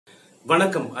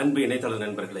வணக்கம் அன்பு இணையதள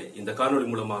நண்பர்களே. இந்த காணொலி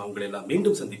மூலமா உங்களை எல்லாம்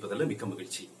மீண்டும் சந்திப்பதில் மிக்க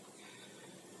மகிழ்ச்சி.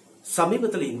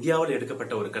 சமீபத்தில் இந்தியாவில்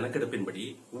எடுக்கப்பட்ட ஒரு கணக்கெடுப்பின்படி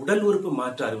உடல் உறுப்பு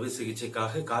மாற்று அறுவை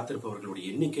சிகிச்சைக்காக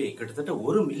காத்திருப்பவர்களுடைய எண்ணிக்கை கிட்டத்தட்ட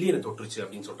 1 மில்லியனை தொற்றுச்சு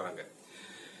அப்படின்னு சொல்றாங்க.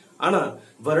 ஆனா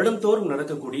வருடம் தோறும்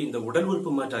நடக்கக்கூடிய இந்த உடல்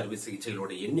உறுப்பு மாற்று அறுவை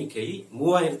சிகிச்சைகளோட எண்ணிக்கை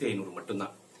 3500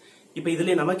 மட்டும்தான். இப்ப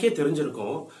இதுல நமக்கே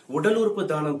தெரிஞ்சிருக்கும், உடல் உறுப்பு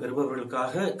தானம்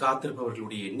பெறுபவர்களுக்காக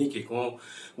காத்திருப்பவர்களுடைய எண்ணிக்கைக்கும்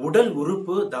உடல்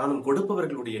உறுப்பு தானம்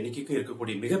கொடுப்பவர்களுடைய எண்ணிக்கைக்கும்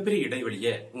இருக்கக்கூடிய மிகப்பெரிய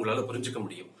இடைவெளியை உங்களால புரிஞ்சுக்க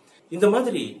முடியும். இந்த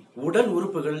மாதிரி உடல்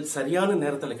உறுப்புகள் சரியான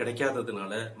நேரத்துல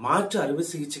கிடைக்காததுனால மாற்று அறுவை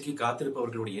சிகிச்சைக்கு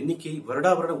காத்திருப்பவர்களுடைய எண்ணிக்கை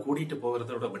வருடா வருடம் கூட்டிட்டு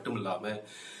போகிறதோட மட்டும் இல்லாம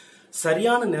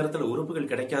சரியான நேரத்துல உறுப்புகள்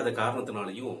கிடைக்காத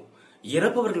காரணத்தினாலையும்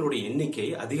இறப்பவர்களுடைய எண்ணிக்கை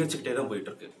அதிகரிச்சுக்கிட்டே தான்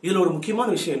போயிட்டு இருக்கு. இதுல ஒரு முக்கியமான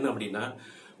விஷயம் என்ன அப்படின்னா,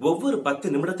 ஒவ்வொரு 10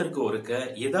 நிமிடத்திற்கு ஒருக்க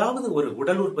ஏதாவது ஒரு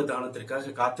உடல் உறுப்பு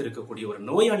தானத்திற்காக காத்திருக்கக்கூடிய ஒரு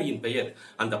நோயாளியின் பெயர்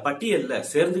அந்த பட்டியல்ல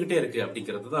சேர்ந்துகிட்டே இருக்கு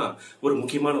அப்படிங்கிறது தான் ஒரு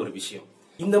முக்கியமான ஒரு விஷயம்.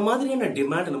 இந்த மாதிரியான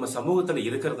டிமாண்ட் நம்ம சமூகத்துல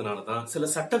இருக்கிறதுனாலதான்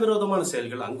சில சட்டவிரோதமான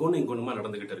செயல்கள் அங்கொன்னு இங்கொன்னுமா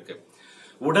நடந்துகிட்டு இருக்கு.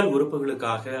 உடல்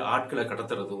உறுப்புகளுக்காக ஆட்களை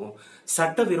கடத்துறதும்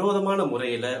சட்டவிரோதமான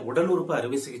முறையில உடல் உறுப்பு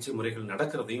அறுவை சிகிச்சை முறைகள்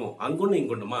நடக்கிறதையும் அங்கொன்னு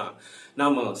இங்கொன்னுமா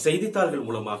நாம செய்தித்தாள்கள்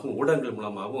மூலமாகவும் ஊடகங்கள்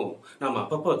மூலமாகவும் நாம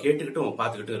அப்பப்போ கேட்டுக்கிட்டும்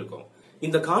பார்த்துக்கிட்டும் இருக்கோம்.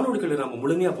 இந்த காணொலிகளை நாம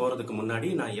முழுமையா போறதுக்கு முன்னாடி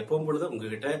நான் எப்பவும் பொழுது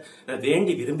உங்ககிட்ட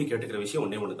வேண்டி விரும்பி கேட்டுக்கிற விஷயம்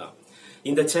ஒன்னேதான்.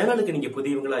 இந்த சேனலுக்கு நீங்க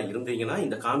புதியவங்களா இருந்தீங்கன்னா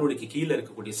இந்த காணொலிக்கு கீழே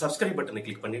இருக்கக்கூடிய சப்ஸ்கிரைப் பட்டனை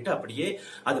கிளிக் பண்ணிட்டு அப்படியே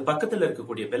அது பக்கத்துல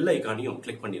இருக்கக்கூடிய பெல் ஐக்கானையும்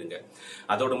கிளிக் பண்ணிருங்க.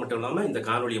 அதோட மட்டும் இல்லாம இந்த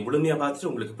காணொலியை முழுமையா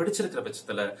பார்த்துட்டு உங்களுக்கு பிடிச்சிருக்கிற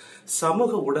பட்சத்துல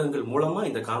சமூக ஊடகங்கள் மூலமா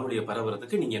இந்த காணொலியை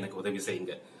பரவுறதுக்கு நீங்க எனக்கு உதவி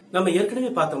செய்யுங்க. நம்ம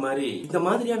ஏற்கனவே பார்த்த மாதிரி இந்த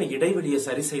மாதிரியான இடைவெளியை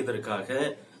சரி செய்வதற்காக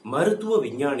மருத்துவ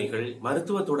விஞ்ஞானிகள்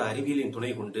மருத்துவத்தோட அறிவியலின் துணை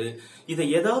கொண்டு இதை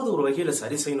ஏதாவது ஒரு வகையில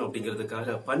சரி செய்யணும்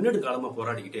அப்படிங்கிறதுக்காக 12 காலமா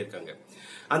போராடிக்கிட்டே இருக்காங்க.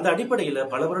 அந்த அடிப்படையில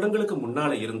பல வருடங்களுக்கு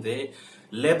முன்னால இருந்தே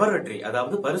லெபரட்டரி,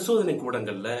 அதாவது பரிசோதனை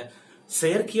கூடங்கள்ல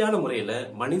செயற்கையான முறையில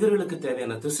மனிதர்களுக்கு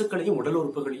தேவையான திசுக்களையும் உடல்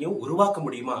உறுப்புகளையும் உருவாக்க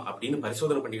முடியுமா அப்படின்னு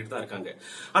பரிசோதனை பண்ணிக்கிட்டு தான் இருக்காங்க.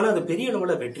 ஆனா அது பெரிய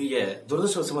அளவுல வெற்றியை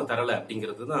துரதிருஷ்டவசமா தரல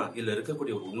அப்படிங்கிறது தான் இதுல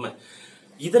இருக்கக்கூடிய ஒரு உண்மை.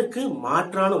 இதற்கு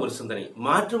மாற்றான ஒரு சிந்தனை,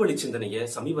 மாற்று வழி சிந்தனையை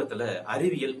சமீபத்துல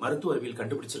அறிவியல் மருத்துவ அறிவியல்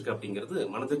கண்டுபிடிச்சிருக்கு அப்படிங்கிறது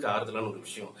மனதுக்கு ஆறுதலான ஒரு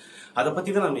விஷயம். அதை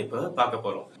பத்தி தான் நாம இப்ப பார்க்க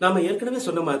போறோம். நாம ஏற்கனவே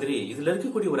சொன்ன மாதிரி இதுல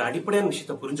இருக்கக்கூடிய ஒரு அடிப்படையான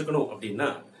விஷயத்தை புரிஞ்சுக்கணும் அப்படின்னா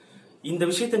இந்த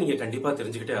விஷயத்த நீங்க கண்டிப்பா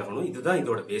தெரிஞ்சுக்கிட்டே ஆகணும். இதுதான்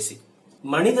இதோட பேசிக்.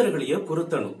 மனிதர்களையே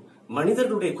குருத்தணு,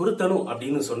 மனிதர்களுடைய குருத்தணு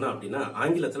அப்படின்னு சொன்னா அப்படின்னா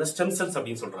ஆங்கிலத்துல ஸ்டெம் செல்ஸ்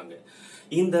அப்படின்னு சொல்றாங்க.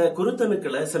 இந்த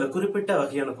குருத்தணுக்களை சில குறிப்பிட்ட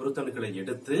வகையான குருத்தணுக்களை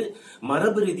எடுத்து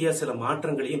மரபு ரீதியா சில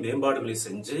மாற்றங்களையும் மேம்பாடுகளையும்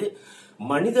செஞ்சு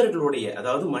மனிதர்களுடைய,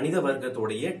 அதாவது மனித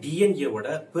வர்க்கத்துடைய டிஎன்ஏவோட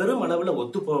பெரும் அளவுல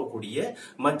ஒத்து போகக்கூடிய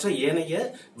மற்ற ஏனைய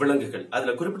விலங்குகள்,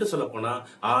 அதுல குறிப்பிட்டு சொல்ல போனா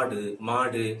ஆடு,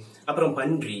 மாடு, அப்புறம்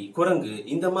பன்றி, குரங்கு,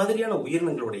 இந்த மாதிரியான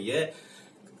உயிரினங்களுடைய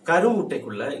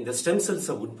கருமுட்டைக்குள்ள இந்த ஸ்டெம்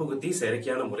செல்ஸை உட்புகுத்தி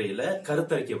செயற்கையான முறையில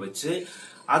கருத்தரிக்க வச்சு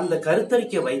அந்த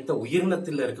கருத்தரிக்க வைத்த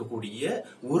உயிரினத்தில் இருக்கக்கூடிய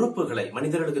உறுப்புகளை,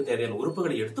 மனிதர்களுக்கு தேவையான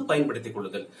உறுப்புகளை எடுத்து பயன்படுத்திக்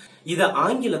கொள்ளுதல். இத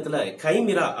ஆங்கிலத்துல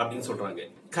கைமிரா அப்படின்னு சொல்றாங்க.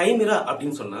 கைமிரா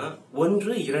அப்படின்னு சொன்னா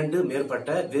 1, 2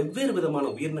 மேற்பட்ட வெவ்வேறு விதமான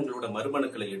உயிரினங்களோட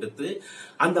மரபணுக்களை எடுத்து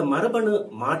அந்த மரபணு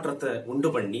மாற்றத்தை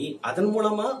உண்டு பண்ணி அதன்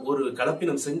மூலமா ஒரு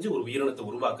கலப்பினம் செஞ்சு ஒரு உயிரினத்தை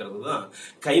உருவாக்குறது தான்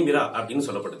கைமிரா அப்படின்னு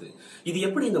சொல்லப்படுது. இது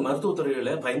எப்படி இந்த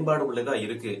மருத்துவத்துறையில பயன்பாடு உள்ளதா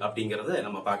இருக்கு அப்படிங்கறத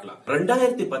நம்ம பார்க்கலாம்.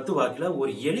 2010 வாக்குல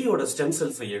ஒரு எலியோட ஸ்டெம்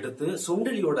செல்ஸை எடுத்து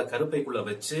சுண்டெலியோட கருப்பைக்குள்ள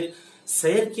வச்சு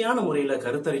செயற்கையான முறையில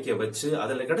கருத்தரிக்க வச்சு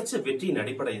அதுல கிடைச்ச வெற்றியின்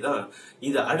அடிப்படை தான்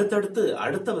இது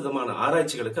அடுத்த விதமான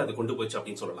ஆராய்ச்சிகளுக்கு அது கொண்டு போச்சு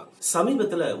அப்படின்னு சொல்லலாம்.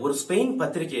 சமீபத்துல ஒரு ஸ்பெயின்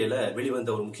பத்திரிகையில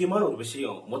வெளிவந்த ஒரு முக்கியமான ஒரு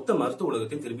விஷயம் மொத்த மருத்துவ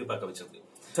உலகத்தையும் திரும்பி பார்க்க வச்சது.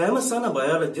 ஃபேமஸான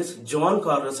பயாலஜிஸ்ட் ஜான்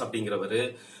கார்லஸ் அப்படிங்கிறவரு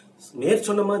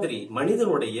மேற்சொன்ன மாதிரி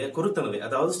மனிதனுடைய குருத்தணுவை,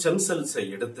 அதாவது ஸ்டெம் செல்ஸை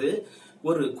எடுத்து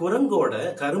ஒரு குரங்கோட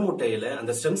கருமுட்டையில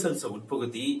அந்த ஸ்டெம் செல்ஸை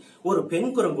உட்புகுத்தி ஒரு பெண்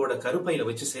குரங்கோட கருப்பையில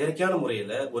வச்சு செயற்கையான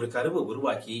முறையில ஒரு கருவை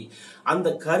உருவாக்கி அந்த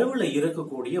கருவுல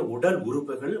இருக்கக்கூடிய உடல்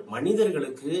உறுப்புகள்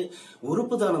மனிதர்களுக்கு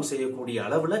உறுப்பு தானம் செய்யக்கூடிய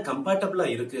அளவுல கம்பேட்டபிளா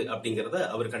இருக்கு அப்படிங்கறத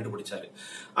அவர் கண்டுபிடிச்சாரு.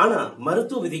 ஆனா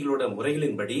மருத்துவ விதிகளோட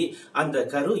முறைகளின்படி அந்த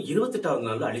கரு 28வது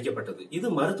நாள்ல அழிக்கப்பட்டது. இது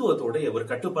மருத்துவத்தோட ஒரு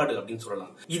கட்டுப்பாடு அப்படின்னு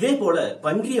சொல்லலாம். இதே போல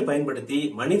பன்றியை பயன்படுத்தி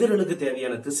மனிதர்களுக்கு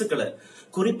தேவையான திசுக்களை,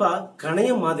 குறிப்பா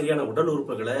கணையம் மாதிரியான உடல்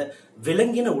உறுப்புகளை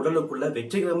விலங்கின உடலுக்குள்ள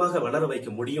வெற்றிகரமாக வளர வைக்க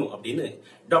முடியும் அப்படின்னு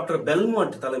டாக்டர்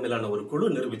பெல்மாண்ட் தலைமையிலான ஒரு குழு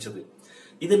நிரூபிச்சது.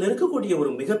 இதில் இருக்கக்கூடிய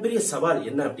ஒரு மிகப்பெரிய சவால்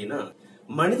என்ன அப்படின்னா,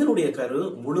 மனிதனுடைய கரு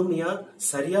முழுமையா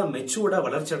சரியா மெச்சூர்டா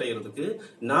வளர்ச்சி அடைகிறதுக்கு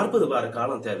 40 வார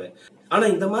காலம் தேவை. ஆனா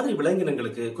இந்த மாதிரி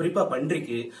விலங்கினங்களுக்கு, குறிப்பா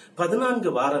பன்றிக்கு 14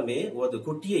 வாரமே ஒரு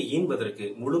குட்டியை ஈன்பதற்கு,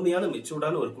 முழுமையான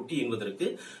மெச்சூர்டான ஒரு குட்டி ஈன்பதற்கு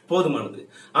போதுமானது.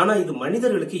 ஆனா இது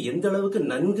மனிதர்களுக்கு எந்த அளவுக்கு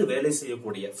நன்கு வேலை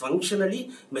செய்யக்கூடிய ஃபங்க்ஷனலி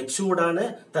மெச்சூர்டான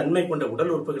தன்மை கொண்ட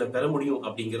உடல் உறுப்புகளை பெற முடியும்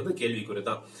அப்படிங்கிறது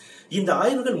கேள்விக்குறிதான். இந்த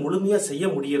ஆய்வுகள் முழுமையா செய்ய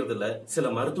முடியறதுல சில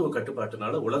மருத்துவ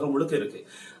கட்டுப்பாட்டுனால உலகம் முழுக்க இருக்கு.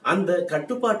 அந்த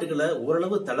கட்டுப்பாட்டுகளை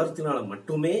ஓரளவு தளர்த்தினால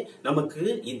மட்டுமே நமக்கு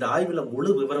இந்த ஆய்வுல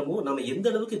முழு விவரமும் நம்ம எந்த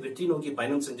அளவுக்கு வெற்றி நோக்கி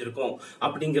பயணம் செஞ்சிருக்கோம்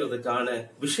அப்படிங்கிறதுக்கான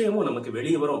விஷயமும் நமக்கு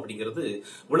வெளியே வரும். அப்படிங்கிறது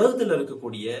உலகத்தில்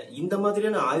இருக்கக்கூடிய இந்த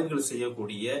மாதிரியான ஆய்வுகள்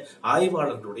செய்யக்கூடிய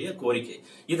ஆய்வாளர்களுடைய கோரிக்கை.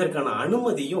 இதற்கான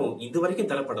அனுமதியும்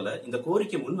இதுவரைக்கும் தரப்படல. இந்த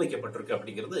கோரிக்கை முன்வைக்கப்பட்டிருக்கு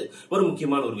அப்படிங்கிறது ஒரு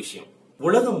முக்கியமான ஒரு விஷயம்.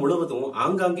 உலகம் முழுவதும்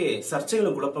ஆங்காங்கே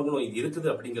சர்ச்சைகளும் குழப்பங்களும் இது இருக்குது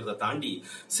அப்படிங்கறத தாண்டி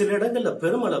சில இடங்கள்ல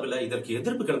பெருமளவுல இதற்கு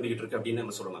எதிர்ப்பு கிளம்பிக்கிட்டு இருக்கு அப்படின்னு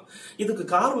நம்ம சொல்லலாம். இதுக்கு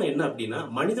காரணம் என்ன அப்படின்னா,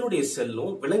 மனிதனுடைய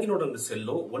செல்லும் விலங்கினோட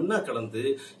செல்லும் ஒன்னா கலந்து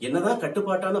என்னதான்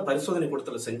கட்டுப்பாட்டான பரிசோதனை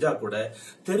கொடுத்தல செஞ்சா கூட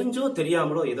தெரிஞ்சோ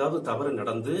தெரியாமலோ ஏதாவது தவறு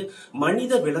நடந்து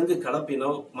மனித விலங்கு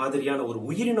கலப்பினம் மாதிரியான ஒரு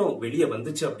உயிரினம் வெளியே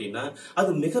வந்துச்சு அப்படின்னா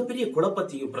அது மிகப்பெரிய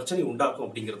குழப்பத்தையும் பிரச்சனையும் உண்டாக்கும்.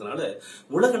 அப்படிங்கறதுனால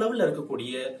உலக அளவில்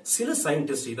இருக்கக்கூடிய சில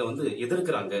சயின்டிஸ்ட் இதை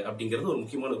எதிர்க்கிறாங்க அப்படிங்கிறது ஒரு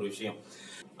முக்கியமான ஒரு விஷயம்.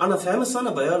 ஆனா ஃபேமஸான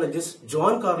பயாலஜிஸ்ட்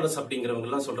ஜான் கார்லஸ் அப்படிங்கிறவங்க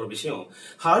எல்லாம் சொல்ற விஷயம்,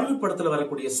 ஹாலிவுட் படத்துல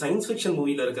வரக்கூடிய சயின்ஸ் ஃபிக்ஷன்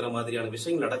மூவில இருக்கிற மாதிரியான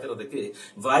விஷயங்கள் நடக்கிறதுக்கு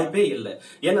வாய்ப்பே இல்லை.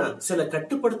 ஏன்னா சில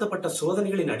கட்டுப்படுத்தப்பட்ட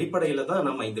சோதனைகளின் அடிப்படையில தான்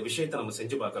நம்ம இந்த விஷயத்தை நம்ம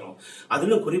செஞ்சு பார்க்கிறோம்.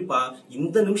 அதிலும் குறிப்பா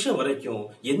இந்த நிமிஷம் வரைக்கும்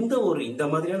எந்த ஒரு இந்த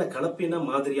மாதிரியான கலப்பின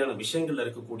மாதிரியான விஷயங்கள்ல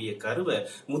இருக்கக்கூடிய கருவை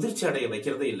முதிர்ச்சி அடைய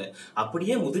வைக்கிறதே இல்லை.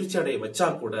 அப்படியே முதிர்ச்சி அடைய வச்சா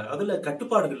கூட அதுல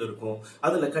கட்டுப்பாடுகள் இருக்கும்.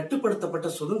 அதுல கட்டுப்படுத்தப்பட்ட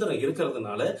சுதந்திரம்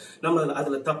இருக்கிறதுனால நம்ம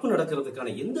அதுல தப்பு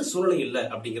நடக்கிறதுக்கான எந்த சூழ்நிலையும் இல்லை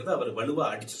அப்படிங்கறத அவர் வலுவா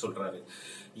அடிச்சு சொல்றாரு.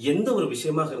 எந்த ஒரு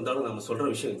விஷயமாக இருந்தாலும் நம்ம சொல்ற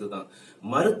விஷயம் இதுதான்.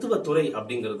 மருத்துவத்துறை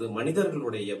அப்படிங்கிறது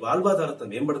மனிதர்களுடைய வாழ்வாதாரத்தை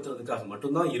மேம்படுத்துறதுக்காக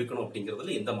மட்டும்தான் இருக்கணும்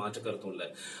அப்படிங்கறதுல எந்த மாற்று கருத்தும் இல்ல.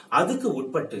 அதுக்கு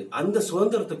உட்பட்டு அந்த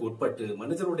சுதந்திரத்துக்கு உட்பட்டு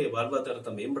மனிதனுடைய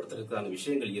வாழ்வாதாரத்தை மேம்படுத்துறதுக்கான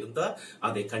விஷயங்கள் இருந்தா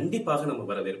அதை கண்டிப்பாக நம்ம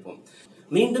வரவேற்போம்.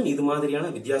 மீண்டும் இது மாதிரியான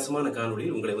வித்தியாசமான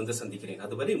காணொளியில் உங்களை சந்திக்கிறேன்.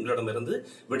 அதுவரை உங்களிடமிருந்து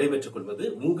விடைபெற்றுக் கொள்வது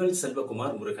உங்கள்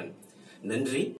செல்வகுமார் முருகன். நன்றி.